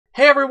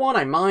Hey everyone,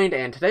 I'm Mind,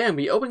 and today I'm going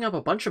to be opening up a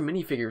bunch of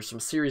minifigures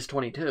from Series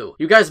 22.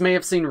 You guys may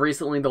have seen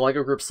recently the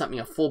LEGO group sent me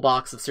a full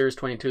box of Series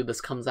 22.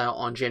 This comes out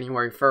on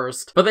January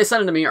 1st, but they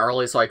sent it to me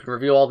early so I can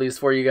review all these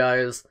for you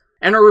guys.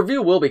 And a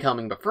review will be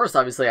coming, but first,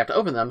 obviously, I have to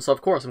open them, so of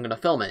course I'm going to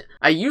film it.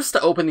 I used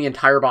to open the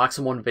entire box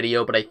in one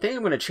video, but I think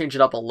I'm going to change it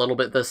up a little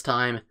bit this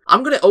time.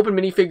 I'm going to open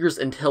minifigures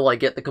until I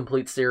get the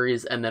complete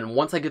series, and then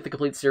once I get the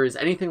complete series,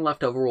 anything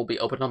left over will be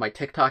opened on my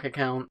TikTok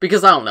account.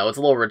 Because, I don't know, it's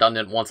a little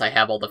redundant once I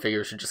have all the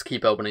figures to just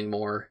keep opening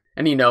more.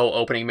 And you know,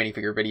 opening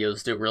minifigure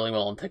videos do really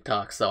well on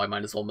TikTok, so I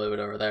might as well move it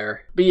over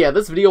there. But yeah,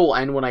 this video will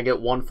end when I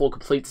get one full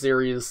complete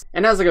series,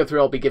 and as I go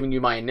through, I'll be giving you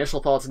my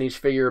initial thoughts on each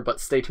figure,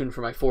 but stay tuned for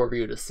my full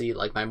review to see,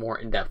 like, my more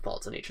in-depth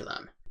thoughts on each of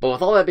them. But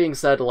with all that being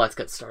said, let's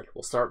get started.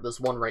 We'll start with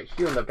this one right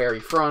here in the very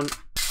front.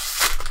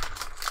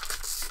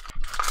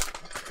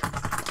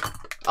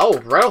 Oh,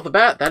 right off the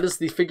bat, that is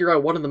the figure I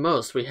wanted the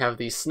most. We have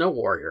the Snow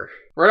Warrior.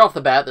 Right off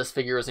the bat, this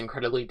figure is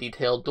incredibly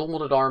detailed.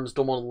 Dual-molded arms,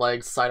 dual-molded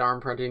legs, side arm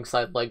printing,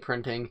 side leg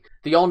printing.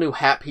 The all-new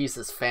hat piece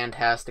is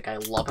fantastic. I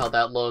love how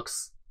that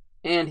looks.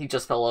 And he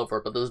just fell over,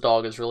 but this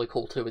dog is really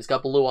cool too. He's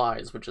got blue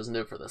eyes, which is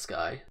new for this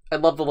guy. I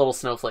love the little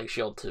snowflake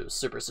shield too.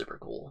 Super, super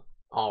cool.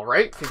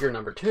 Alright, figure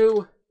number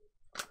 2.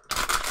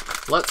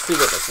 Let's see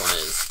what this one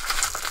is.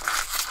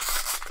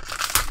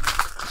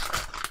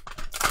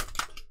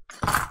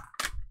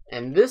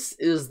 And this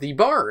is the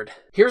Bard.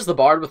 Here's the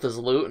Bard with his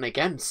loot, and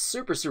again,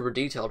 super, super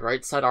detailed,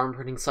 right? Side arm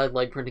printing, side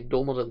leg printing,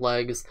 dual-molded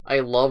legs.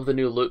 I love the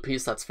new loot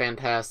piece, that's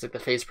fantastic. The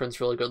face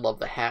print's really good, love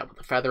the hat with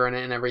the feather in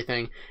it and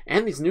everything.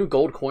 And these new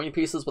gold coin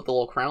pieces with the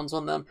little crowns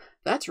on them,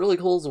 that's really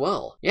cool as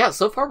well. Yeah,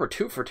 so far we're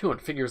 2 for 2 on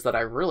figures that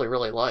I really,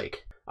 really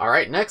like.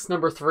 Alright, next,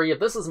 number 3. If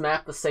this is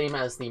mapped the same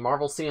as the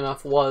Marvel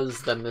CMF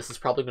was, then this is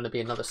probably going to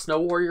be another Snow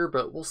Warrior,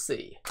 but we'll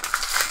see.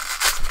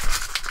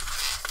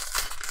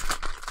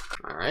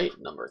 Alright,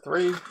 number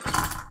 3.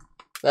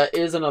 That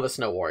is another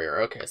Snow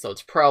Warrior. Okay, so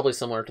it's probably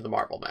similar to the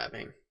Marvel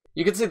mapping.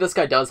 You can see this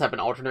guy does have an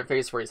alternate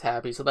face where he's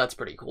happy, so that's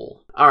pretty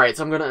cool. Alright,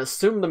 so I'm going to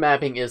assume the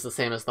mapping is the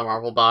same as the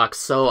Marvel box,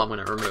 so I'm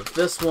going to remove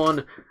this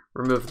one,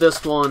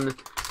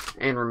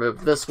 and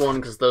remove this one,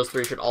 because those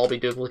 3 should all be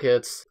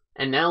duplicates.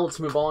 And now let's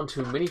move on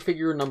to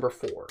minifigure number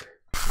 4.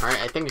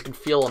 Alright, I think I can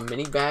feel a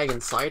mini bag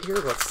inside here.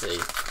 Let's see.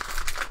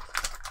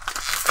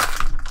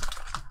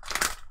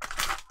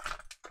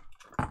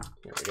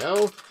 Here we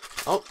go.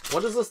 Oh,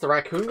 what is this? The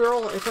Raccoon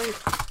Girl, I think?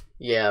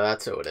 Yeah,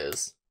 that's who it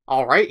is.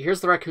 Alright, here's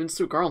the Raccoon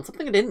Suit Girl, and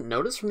something I didn't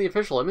notice from the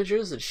official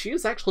images is she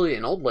is actually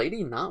an old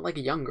lady, not like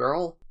a young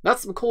girl.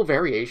 That's some cool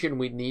variation.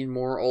 We need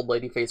more old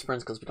lady face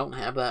prints because we don't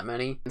have that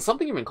many. And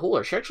something even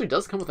cooler, she actually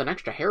does come with an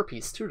extra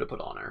hairpiece too to put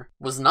on her.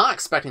 Was not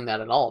expecting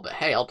that at all, but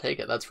hey, I'll take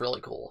it. That's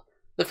really cool.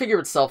 The figure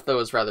itself, though,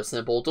 is rather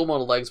simple.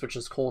 Dual-molded legs, which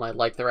is cool, and I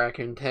like the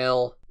raccoon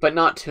tail, but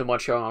not too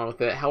much going on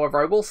with it.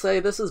 However, I will say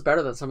this is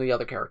better than some of the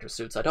other character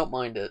suits. I don't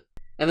mind it.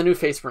 And the new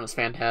face print is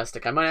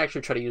fantastic. I might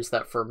actually try to use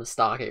that for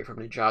Mistake from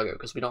Ninjago,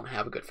 because we don't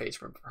have a good face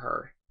print for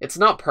her. It's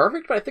not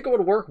perfect, but I think it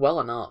would work well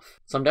enough.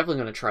 So I'm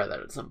definitely going to try that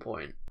at some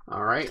point.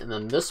 Alright, and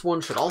then this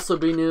one should also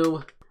be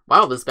new.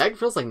 Wow, this bag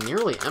feels like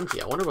nearly empty.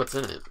 I wonder what's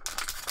in it.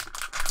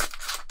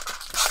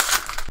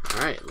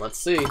 Alright, let's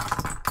see.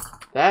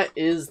 That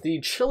is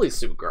the Chili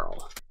Suit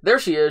Girl. There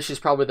she is. She's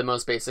probably the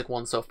most basic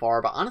one so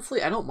far, but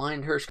honestly, I don't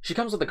mind her. She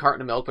comes with a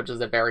carton of milk, which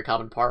is a very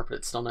common part, but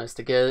it's still nice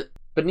to get.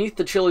 Beneath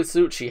the chili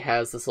suit, she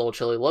has this little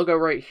chili logo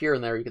right here,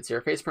 and there you can see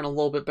her face print a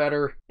little bit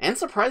better. And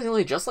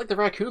surprisingly, just like the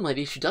Raccoon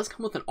Lady, she does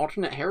come with an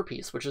alternate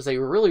hairpiece, which is a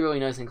really, really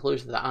nice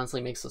inclusion that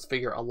honestly makes this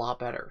figure a lot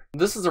better.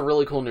 This is a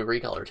really cool new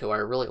recolor too. I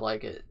really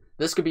like it.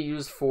 This could be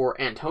used for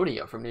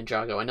Antonio from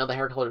Ninjago. I know the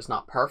hair color is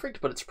not perfect,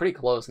 but it's pretty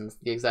close and it's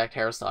the exact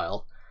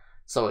hairstyle.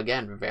 So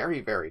again, very,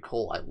 very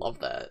cool. I love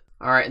that.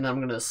 Alright, and then I'm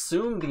going to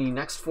assume the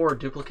next 4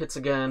 duplicates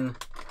again.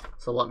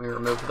 So let me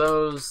remove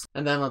those.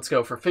 And then let's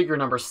go for figure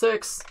number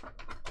 6.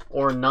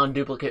 Or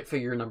non-duplicate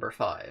figure number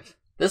 5.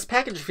 This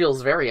package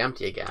feels very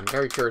empty again.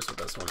 Very curious what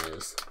this one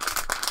is.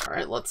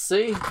 Alright, let's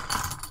see.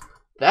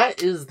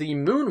 That is the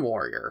Moon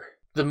Warrior.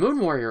 The Moon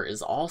Warrior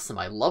is awesome.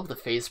 I love the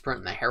face print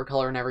and the hair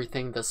color and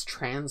everything. This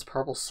trans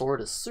purple sword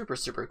is super,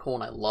 super cool,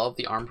 and I love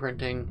the arm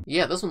printing.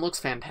 Yeah, this one looks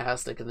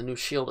fantastic, and the new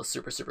shield is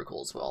super, super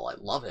cool as well.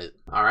 I love it.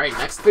 Alright,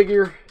 next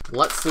figure.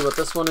 Let's see what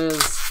this one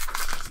is.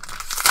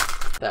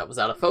 That was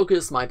out of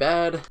focus, my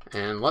bad.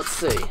 And let's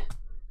see.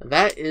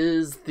 That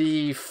is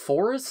the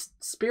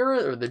Forest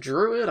Spirit, or the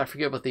Druid? I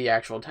forget what the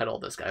actual title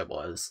of this guy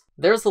was.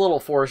 There's the little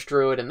Forest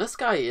Druid, and this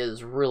guy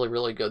is really,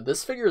 really good.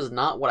 This figure is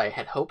not what I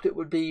had hoped it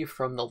would be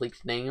from the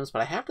leaked names,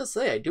 but I have to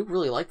say, I do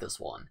really like this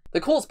one. The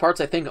coolest parts,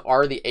 I think,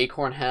 are the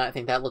acorn hat. I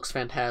think that looks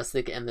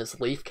fantastic, and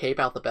this leaf cape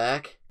out the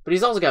back. But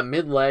he's also got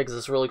mid-legs,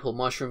 this really cool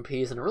mushroom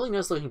piece, and a really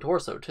nice-looking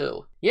torso,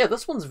 too. Yeah,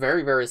 this one's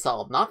very, very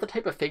solid. Not the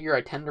type of figure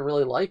I tend to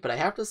really like, but I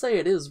have to say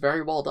it is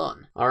very well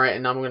done. Alright,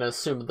 and now I'm going to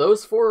assume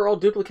those 4 are all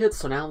duplicates,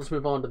 so now let's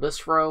move on to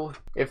this row.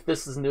 If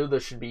this is new,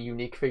 this should be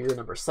unique figure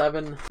number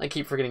 7. I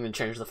keep forgetting to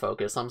change the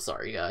focus. I'm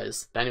sorry,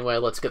 guys. Anyway,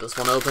 let's get this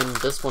one open.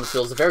 This one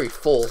feels very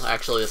full,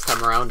 actually, this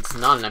time around. It's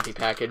not an empty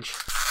package.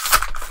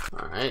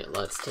 Alright,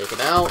 let's take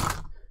it out.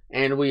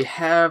 And we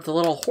have the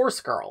little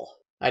horse girl.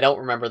 I don't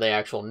remember the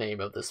actual name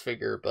of this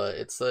figure, but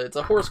it's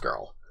a horse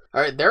girl.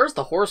 Alright, there's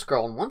the horse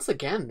girl, and once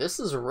again, this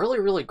is really,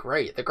 really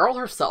great. The girl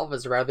herself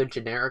is rather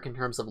generic in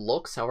terms of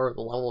looks, however,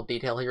 the level of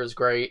detail here is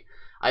great.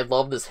 I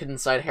love this hidden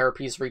side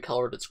hairpiece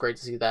recolored. It's great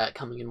to see that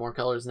coming in more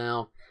colors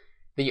now.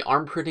 The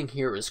arm printing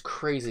here is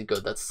crazy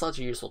good. That's such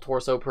a useful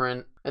torso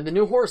print. And the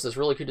new horse is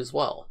really cute as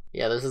well.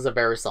 Yeah, this is a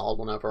very solid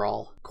one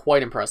overall.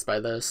 Quite impressed by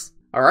this.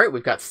 Alright,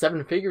 we've got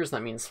 7 figures,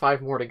 that means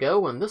 5 more to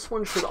go, and this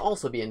one should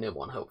also be a new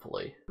one,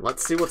 hopefully.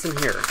 Let's see what's in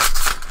here.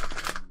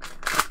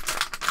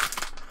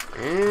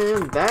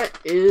 And that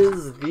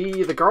is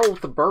the girl with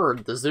the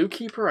bird, the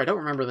zookeeper. I don't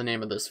remember the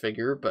name of this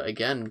figure, but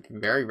again,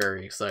 very,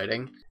 very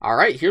exciting.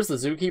 Alright, here's the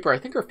zookeeper. I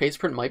think her face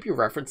print might be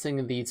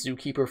referencing the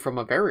zookeeper from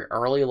a very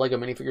early LEGO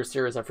Minifigures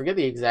series. I forget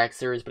the exact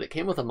series, but it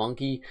came with a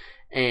monkey,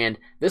 and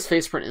this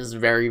face print is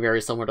very,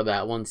 very similar to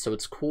that one, so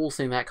it's cool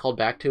seeing that called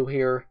back to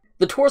here.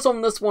 The torso on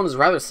this one is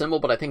rather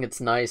simple, but I think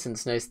it's nice, and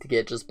it's nice to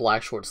get just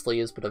black short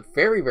sleeves, but a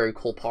very, very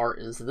cool part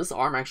is this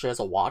arm actually has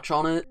a watch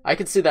on it. I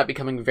could see that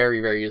becoming very,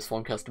 very useful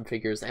in custom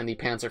figures, and the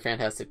pants are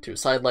fantastic too.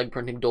 Side leg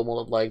printing, dual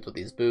molded legs with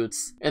these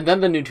boots. And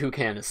then the new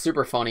toucan is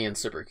super funny and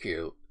super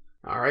cute.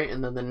 Alright,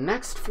 and then the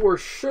next 4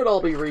 should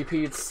all be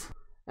repeats,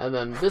 and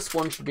then this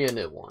one should be a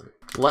new one.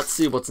 Let's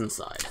see what's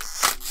inside.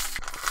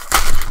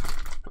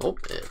 Oh,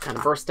 it kind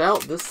of burst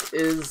out. This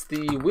is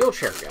the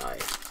wheelchair guy.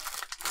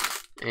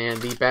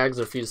 And the bags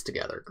are fused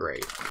together.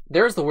 Great.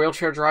 There's the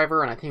wheelchair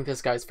driver, and I think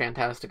this guy's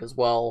fantastic as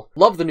well.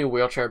 Love the new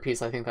wheelchair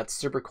piece. I think that's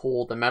super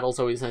cool. The metal's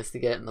always nice to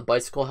get, and the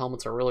bicycle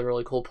helmets are a really,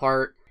 really cool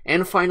part.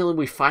 And finally,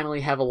 we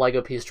finally have a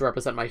LEGO piece to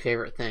represent my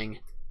favorite thing.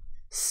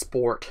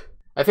 Sport.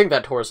 I think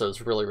that torso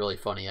is really, really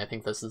funny. I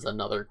think this is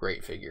another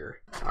great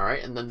figure.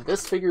 Alright, and then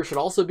this figure should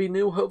also be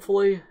new,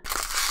 hopefully.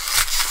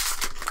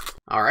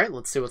 Alright,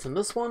 let's see what's in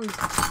this one.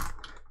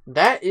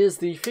 That is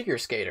the figure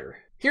skater.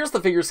 Here's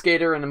the figure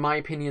skater, and in my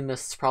opinion,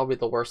 this is probably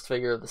the worst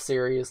figure of the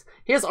series.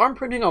 He has arm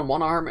printing on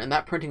one arm, and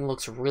that printing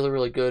looks really,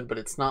 really good, but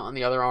it's not on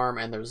the other arm,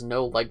 and there's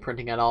no leg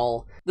printing at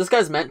all. This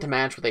guy's meant to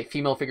match with a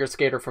female figure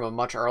skater from a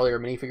much earlier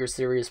minifigure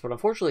series, but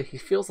unfortunately, he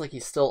feels like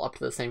he's still up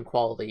to the same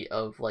quality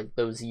of, like,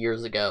 those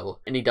years ago,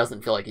 and he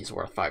doesn't feel like he's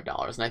worth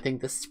 $5, and I think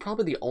this is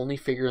probably the only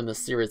figure in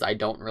this series I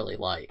don't really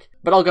like.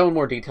 But I'll go in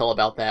more detail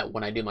about that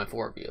when I do my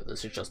full review.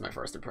 This is just my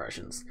first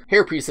impressions.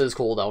 Hairpiece is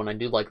cool, though, and I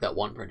do like that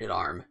one printed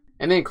arm.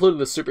 And they included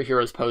the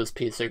superhero's pose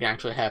piece so you can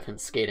actually have him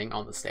skating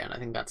on the stand. I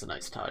think that's a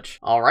nice touch.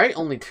 Alright,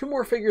 only 2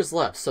 more figures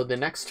left, so the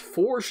next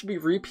 4 should be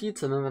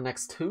repeats, and then the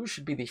next 2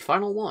 should be the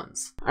final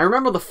ones. I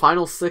remember the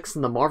final 6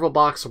 in the Marvel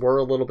box were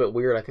a little bit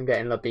weird. I think they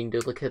ended up being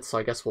duplicates, so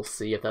I guess we'll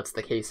see if that's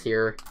the case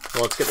here.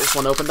 Well, let's get this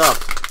one opened up.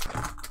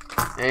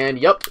 And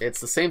yep,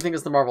 it's the same thing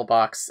as the Marvel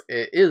box.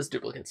 It is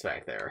duplicates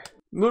back there.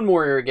 Moon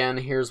Warrior again,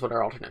 here's what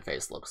our alternate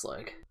face looks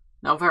like.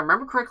 Now, if I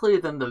remember correctly,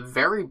 then the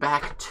very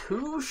back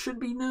 2 should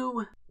be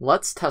new.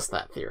 Let's test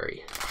that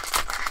theory.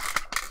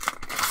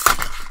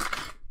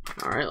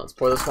 Alright, let's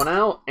pour this one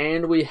out,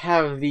 and we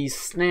have the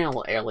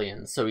snail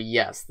alien, so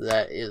yes,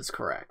 that is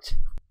correct.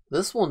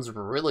 This one's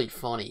really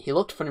funny. He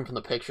looked funny from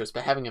the pictures,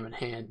 but having him in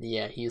hand,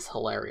 yeah, he's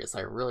hilarious.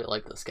 I really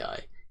like this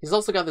guy. He's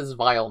also got this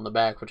vial in the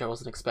back, which I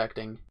wasn't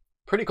expecting.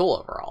 Pretty cool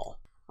overall.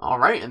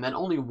 Alright, and then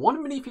only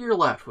 1 minifigure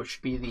left, which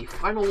should be the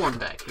final one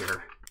back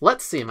here.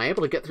 Let's see, am I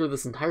able to get through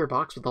this entire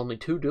box with only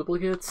 2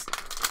 duplicates?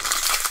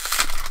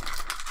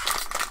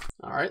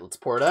 Alright, let's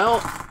pour it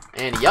out.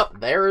 And yep,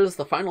 there is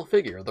the final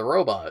figure, the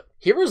robot.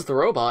 Here is the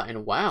robot,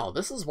 and wow,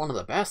 this is one of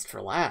the best for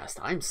last.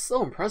 I'm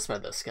so impressed by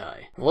this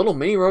guy. The little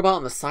mini robot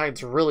on the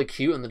side's really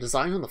cute, and the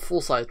design on the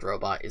full-sized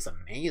robot is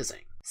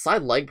amazing.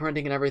 Side leg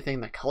printing and everything,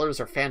 the colors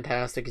are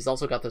fantastic. He's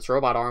also got this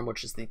robot arm,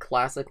 which is the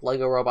classic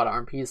LEGO robot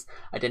arm piece.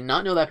 I did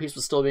not know that piece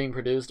was still being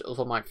produced. It was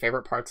one of my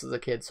favorite parts as a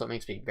kid, so it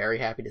makes me very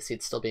happy to see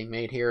it still being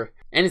made here.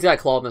 And he's got a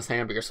claw in his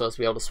hand, but you're supposed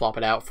to be able to swap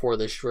it out for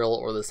this drill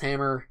or this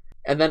hammer.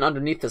 And then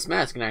underneath this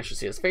mask, you can actually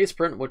see his face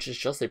print, which is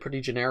just a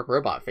pretty generic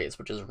robot face,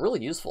 which is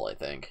really useful, I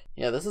think.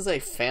 Yeah, this is a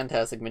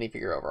fantastic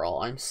minifigure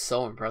overall. I'm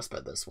so impressed by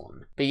this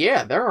one. But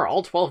yeah, there are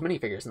all 12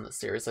 minifigures in this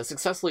series. I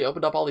successfully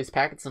opened up all these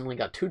packets and only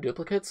got 2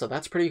 duplicates, so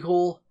that's pretty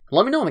cool.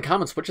 Let me know in the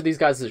comments which of these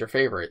guys is your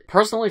favorite.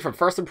 Personally, from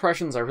first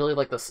impressions, I really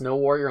like the Snow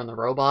Warrior and the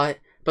robot.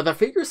 But the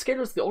figure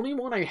skater is the only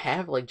one I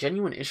have, like,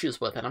 genuine issues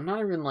with, and I'm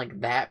not even,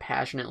 like, that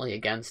passionately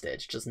against it.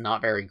 It's just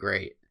not very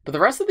great. But the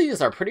rest of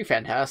these are pretty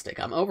fantastic.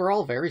 I'm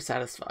overall very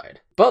satisfied.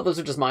 But those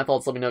are just my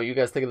thoughts. Let me know what you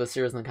guys think of this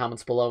series in the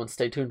comments below, and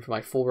stay tuned for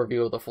my full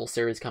review of the full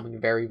series coming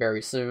very,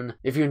 very soon.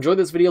 If you enjoyed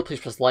this video, please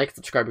press like,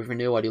 subscribe if you're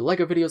new. I do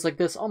LEGO videos like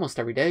this almost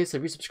every day, so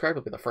if you subscribe,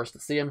 you'll be the first to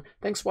see them.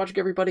 Thanks for watching,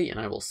 everybody, and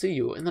I will see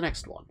you in the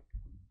next one.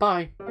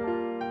 Bye!